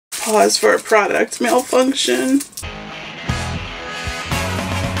Pause for a product malfunction.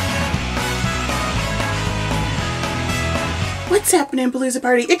 What's happening, Palooza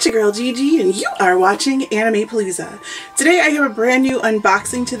Party? It's your girl Gigi and you are watching Animepalooza. Today I have a brand new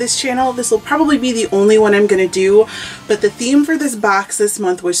unboxing to this channel. This will probably be the only one I'm going to do, but the theme for this box this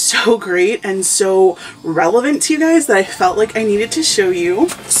month was so great and so relevant to you guys that I felt like I needed to show you.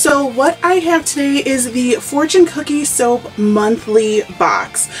 So what I have today is the Fortune Cookie Soap monthly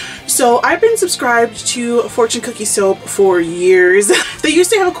box. So I've been subscribed to Fortune Cookie Soap for years. They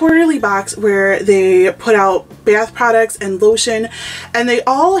used to have a quarterly box where they put out bath products and lotion, and they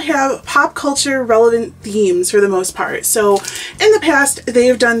all have pop culture relevant themes for the most part. So in the past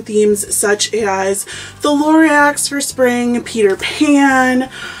they've done themes such as the Lorax for spring, Peter Pan,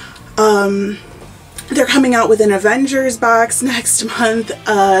 they're coming out with an Avengers box next month,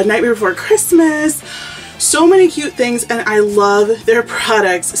 Nightmare Before Christmas. So many cute things, and I love their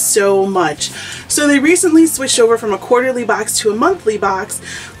products so much. So they recently switched over from a quarterly box to a monthly box.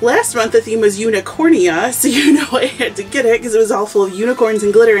 Last month the theme was Unicornia, so you know I had to get it because it was all full of unicorns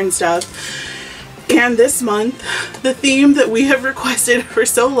and glitter and stuff. And this month, the theme that we have requested for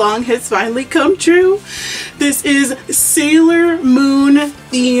so long has finally come true. This is Sailor Moon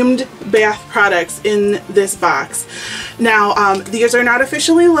themed bath products in this box. Now, these are not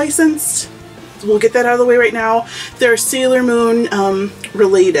officially licensed. We'll get that out of the way right now. They're Sailor Moon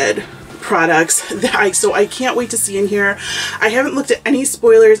related products that so I can't wait to see in here. I haven't looked at any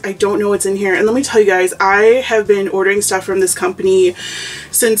spoilers. I don't know what's in here. And let me tell you guys, I have been ordering stuff from this company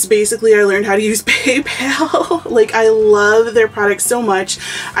since basically I learned how to use PayPal. Like, I love their products so much.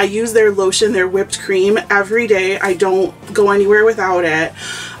 I use their lotion, their whipped cream every day. I don't go anywhere without it.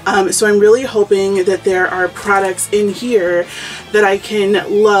 So I'm really hoping that there are products in here that I can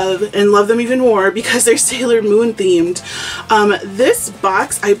love and love them even more because they're Sailor Moon themed. This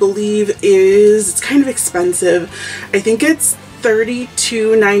box, I believe, it's kind of expensive. I think it's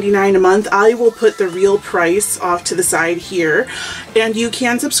 $32.99 a month. I will put the real price off to the side here, and you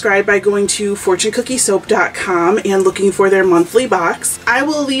can subscribe by going to fortunecookie-soap.com and looking for their monthly box. I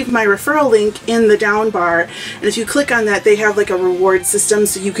will leave my referral link in the down bar, and if you click on that, they have like a reward system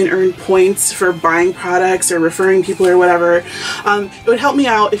so you can earn points for buying products or referring people or whatever. It would help me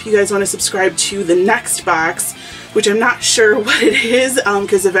out if you guys want to subscribe to the next box, which I'm not sure what it is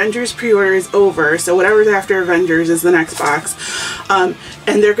because Avengers pre-order is over, so whatever's after Avengers is the next box.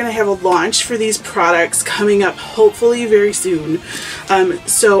 And they're going to have a launch for these products coming up hopefully very soon.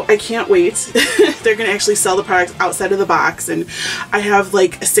 So I can't wait. They're going to actually sell the products outside of the box, and I have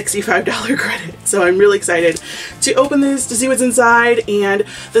like a $65 credit, so I'm really excited to open this to see what's inside. And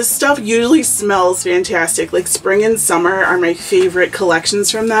this stuff usually smells fantastic. Like, spring and summer are my favorite collections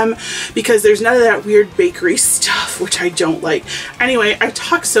from them because there's none of that weird bakery stuff, which I don't like. Anyway, I've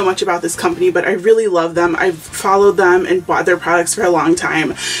talked so much about this company, but I really love them. I've followed them and bought their products for a long time.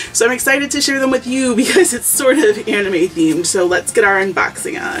 So I'm excited to share them with you because it's sort of anime themed. So let's get our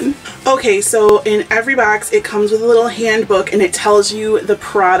unboxing on. Okay, so in every box it comes with a little handbook and it tells you the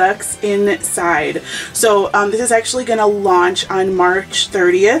products inside. So this is actually going to launch on March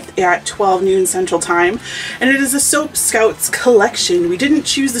 30th at 12 noon Central Time, and it is a Soap Scouts collection. We didn't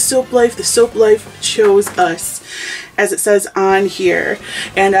choose the Soap Life, the Soap Life chose us, as it says on here.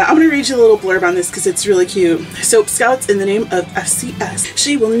 And I'm going to read you a little blurb on this because it's really cute. Soap Scouts in the name of FCS.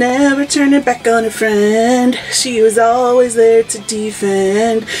 She will never turn her back on her friend. She was always there to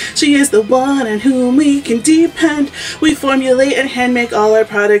defend. She is the one on whom we can depend. We formulate and hand make all our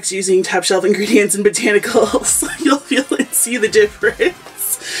products using top shelf ingredients and botanicals. You'll feel and see the difference.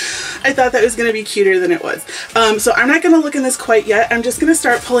 I thought that was going to be cuter than it was. So I'm not going to look in this quite yet. I'm just going to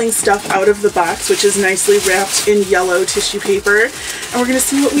start pulling stuff out of the box, which is nicely wrapped in yellow tissue paper, and we're going to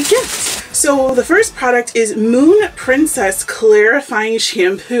see what we get. So the first product is Moon Princess Clarifying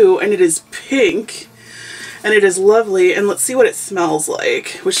Shampoo, and it is pink, and it is lovely, and let's see what it smells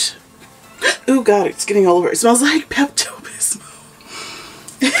like, which, oh god, it's getting all over. It smells like Pepto-Bismol.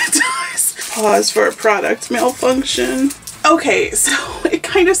 It does. Pause for a product malfunction. Okay, so it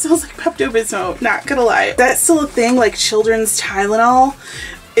kind of smells like Pepto-Bismol, not gonna lie. That's still a thing, like children's Tylenol.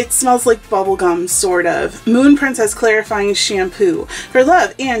 It smells like bubblegum, sort of. Moon Princess Clarifying Shampoo. For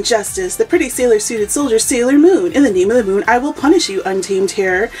love and justice, the pretty sailor-suited soldier Sailor Moon. In the name of the moon, I will punish you, untamed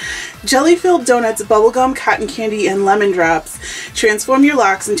hair. Jelly-filled donuts, bubblegum, cotton candy, and lemon drops. Transform your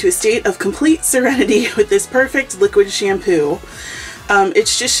locks into a state of complete serenity with this perfect liquid shampoo.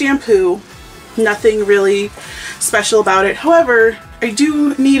 It's just shampoo. Nothing really special about it. However, I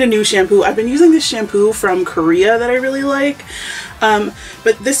do need a new shampoo. I've been using this shampoo from Korea that I really like.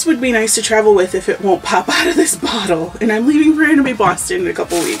 But this would be nice to travel with if it won't pop out of this bottle. And I'm leaving for Anime Boston in a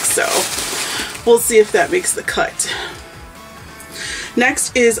couple weeks, so we'll see if that makes the cut.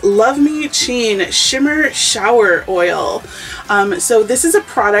 Next is Love Me Chain Shimmer Shower Oil. So this is a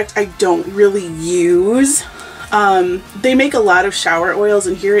product I don't really use. They make a lot of shower oils,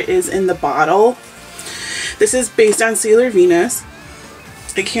 and here it is in the bottle. This is based on Sailor Venus.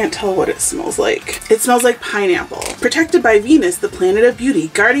 I can't tell what it smells like. It smells like pineapple. Protected by Venus, the planet of beauty,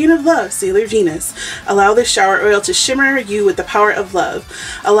 guardian of love, Sailor Venus. Allow this shower oil to shimmer you with the power of love.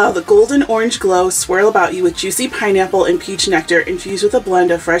 Allow the golden orange glow swirl about you with juicy pineapple and peach nectar infused with a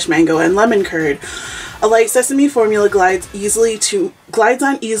blend of fresh mango and lemon curd. A light sesame formula glides on easily to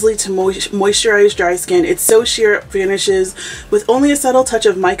moisturize dry skin. Its so sheer it vanishes with only a subtle touch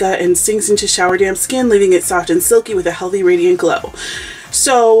of mica and sinks into shower damp skin, leaving it soft and silky with a healthy radiant glow.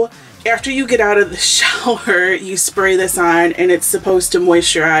 So after you get out of the shower, you spray this on, and it's supposed to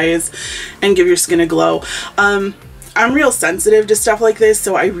moisturize and give your skin a glow. I'm real sensitive to stuff like this,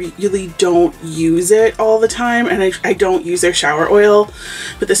 so I really don't use it all the time, and I don't use their shower oil,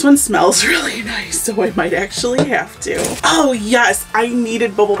 but this one smells really nice, so I might actually have to. Oh yes, I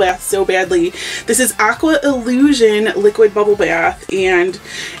needed bubble bath so badly. This is Aqua Illusion Liquid Bubble Bath, and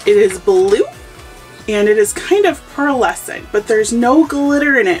it is blue. And it is kind of pearlescent, but there's no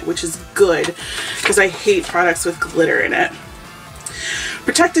glitter in it, which is good because I hate products with glitter in it.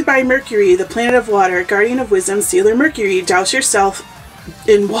 Protected by Mercury, the planet of water, guardian of wisdom, Sailor Mercury, douse yourself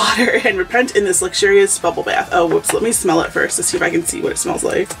in water and repent in this luxurious bubble bath. Oh, whoops, let me smell it first to see if I can see what it smells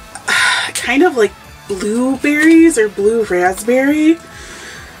like. Kind of like blueberries or blue raspberry.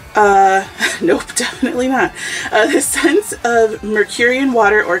 Nope, definitely not. The scents of Mercurian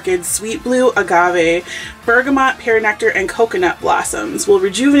water orchids, sweet blue agave, bergamot, pear nectar, and coconut blossoms will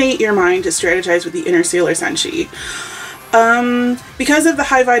rejuvenate your mind to strategize with the inner Sailor Senshi. Because of the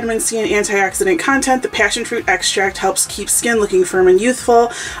high vitamin C and antioxidant content, the passion fruit extract helps keep skin looking firm and youthful.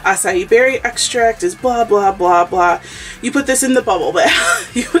 Acai berry extract is blah blah blah blah. You put this in the bubble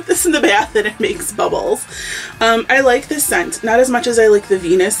bath. You put this in the bath and it makes bubbles. I like this scent, not as much as I like the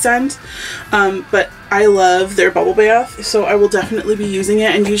Venus scent, but I love their bubble bath, so I will definitely be using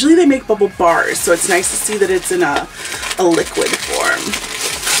it. And usually they make bubble bars, so it's nice to see that it's in a liquid form.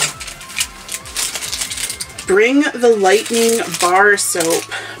 Bring the Lightning Bar Soap,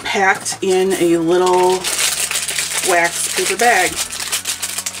 packed in a little wax paper bag.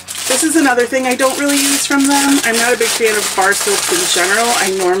 This is another thing I don't really use from them. I'm not a big fan of bar soaps in general.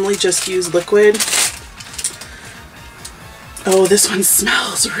 I normally just use liquid. Oh, this one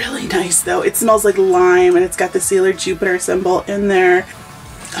smells really nice though. It smells like lime, and it's got the Sailor Jupiter symbol in there.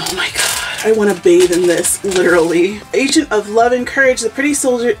 Oh my god. I want to bathe in this, literally. Agent of love and courage, the pretty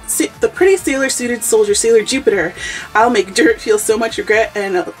sailor suited soldier, Sailor Jupiter. I'll make dirt feel so much regret,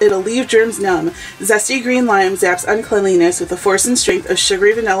 and it'll leave germs numb. Zesty green lime zaps uncleanliness with the force and strength of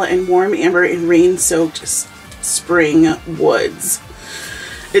sugary vanilla and warm amber in rain-soaked spring woods.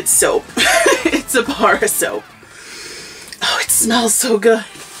 It's soap. It's a bar of soap. Oh, it smells so good.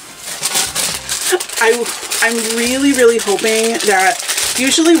 I'm really, really hoping that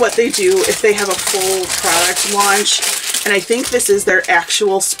usually what they do if they have a full product launch, and I think this is their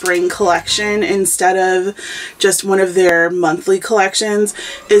actual spring collection instead of just one of their monthly collections,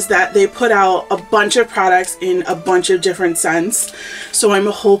 is that they put out a bunch of products in a bunch of different scents. So I'm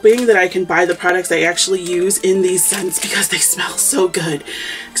hoping that I can buy the products I actually use in these scents because they smell so good.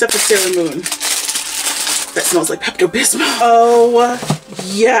 Except for Sailor Moon. That smells like Pepto-Bismol. Oh,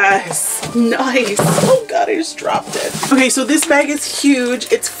 yes. Nice. Oh god, I just dropped it. Okay, so this bag is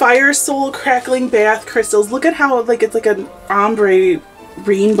huge. It's Fire Soul Crackling Bath Crystals. Look at how it's like an ombre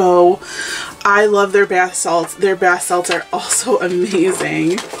rainbow. I love their bath salts. Their bath salts are also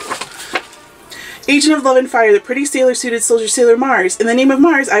amazing. Agent of love and fire, the pretty sailor suited soldier Sailor Mars. In the name of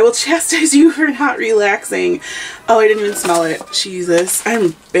Mars, I will chastise you for not relaxing. Oh, I didn't even smell it. Jesus,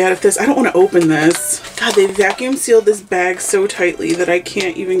 I'm bad at this. I don't want to open this. God, they vacuum sealed this bag so tightly that I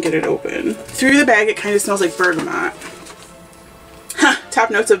can't even get it open. Through the bag, it kind of smells like bergamot. Huh, top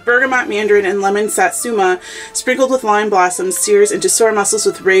notes of bergamot, mandarin, and lemon satsuma, sprinkled with lime blossoms, sears into sore muscles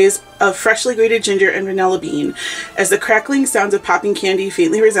with rays of freshly grated ginger and vanilla bean. As the crackling sounds of popping candy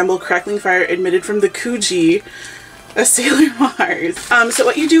faintly resemble crackling fire emitted from the gigi of Sailor Mars. So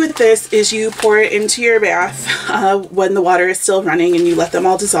what you do with this is you pour it into your bath when the water is still running, and you let them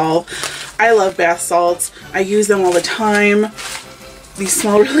all dissolve. I love bath salts. I use them all the time. These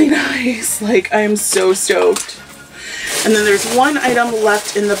smell really nice. Like, I'm so stoked. And then there's one item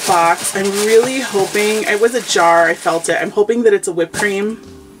left in the box. I'm really hoping, it was a jar, I felt it. I'm hoping that it's a whipped cream.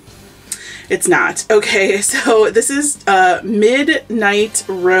 It's not. Okay, so this is Midnight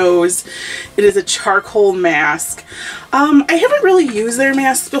Rose. It is a charcoal mask. I haven't really used their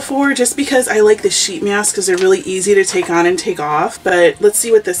masks before just because I like the sheet masks because they're really easy to take on and take off, but let's see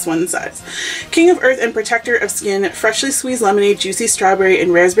what this one says. King of Earth and Protector of Skin, freshly squeezed lemonade, juicy strawberry,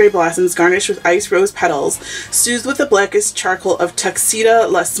 and raspberry blossoms garnished with ice rose petals, soothed with the blackest charcoal of Tuxedo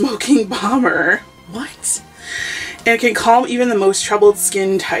La Smoking Bomber. What? And it can calm even the most troubled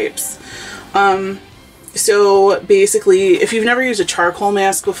skin types. So basically, if you've never used a charcoal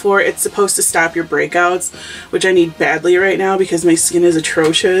mask before, it's supposed to stop your breakouts, which I need badly right now because my skin is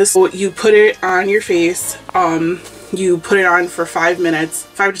atrocious. So you put it on your face, you put it on for 5 minutes,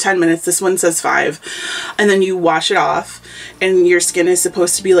 5 to 10 minutes, this one says 5, and then you wash it off, and your skin is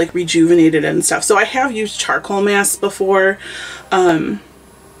supposed to be like rejuvenated and stuff. So I have used charcoal masks before,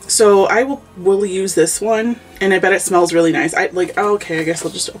 so I will use this one, and I bet it smells really nice. Oh, okay, I guess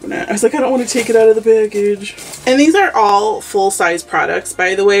I'll just open it. I was like, I don't want to take it out of the package. And these are all full-size products,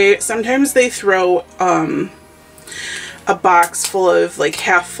 by the way. Sometimes they throw a box full of like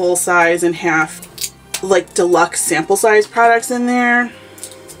half full-size and half like deluxe sample-size products in there.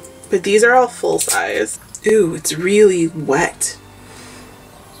 But these are all full-size. Ooh, it's really wet.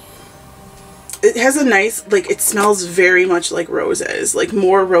 It has a nice, like, it smells very much like roses, like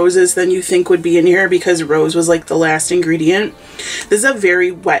more roses than you think would be in here because rose was like the last ingredient. This is a very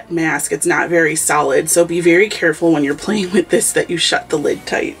wet mask. It's not very solid, so be very careful when you're playing with this that you shut the lid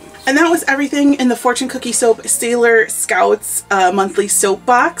tight. And that was everything in the Fortune Cookie Soap Sailor Scouts monthly soap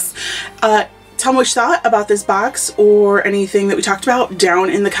box. Tell me what you thought about this box or anything that we talked about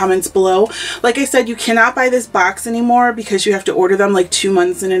down in the comments below. Like I said, you cannot buy this box anymore because you have to order them like 2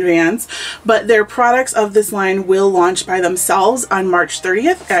 months in advance, but their products of this line will launch by themselves on March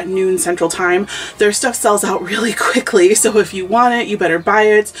 30th at noon Central Time. Their stuff sells out really quickly, so if you want it, you better buy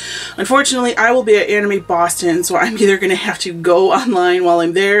it. Unfortunately, I will be at Anime Boston, so I'm either going to have to go online while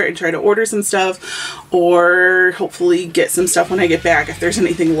I'm there and try to order some stuff, or hopefully get some stuff when I get back if there's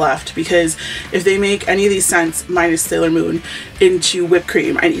anything left, because if they make any of these scents minus Sailor Moon into whipped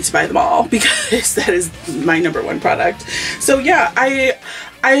cream, I need to buy them all because that is my #1 product. So yeah,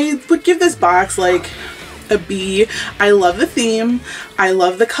 I would give this box like a B. I love the theme. I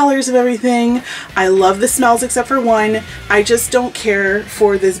love the colors of everything. I love the smells except for one. I just don't care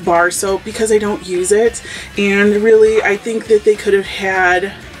for this bar soap because I don't use it. And really, I think that they could have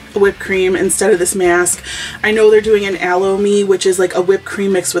had whipped cream instead of this mask. I know they're doing an Aloe Me, which is like a whipped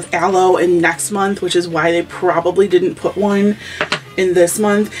cream mixed with aloe in next month, which is why they probably didn't put one in this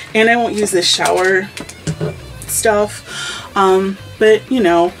month. And I won't use this shower stuff. But you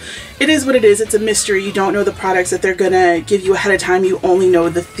know, it is what it is. It's a mystery. You don't know the products that they're gonna give you ahead of time. You only know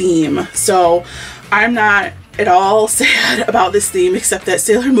the theme. So I'm not at all sad about this theme, except that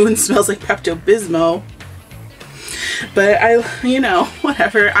Sailor Moon smells like Pepto-Bismol. But you know,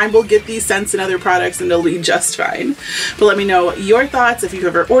 whatever. I will get these scents and other products and it'll be just fine. But let me know your thoughts if you've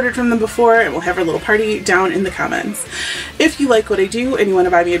ever ordered from them before, and we'll have our little party down in the comments. If you like what I do and you want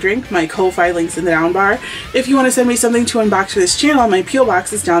to buy me a drink, my Ko-Fi link's in the down bar. If you want to send me something to unbox for this channel, my P.O.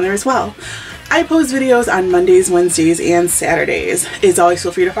 box is down there as well. I post videos on Mondays, Wednesdays, and Saturdays. As always,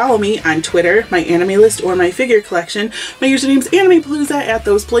 feel free to follow me on Twitter, my anime list, or my figure collection. My username's Animepalooza at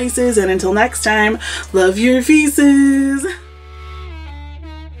those places, and until next time, love your faces!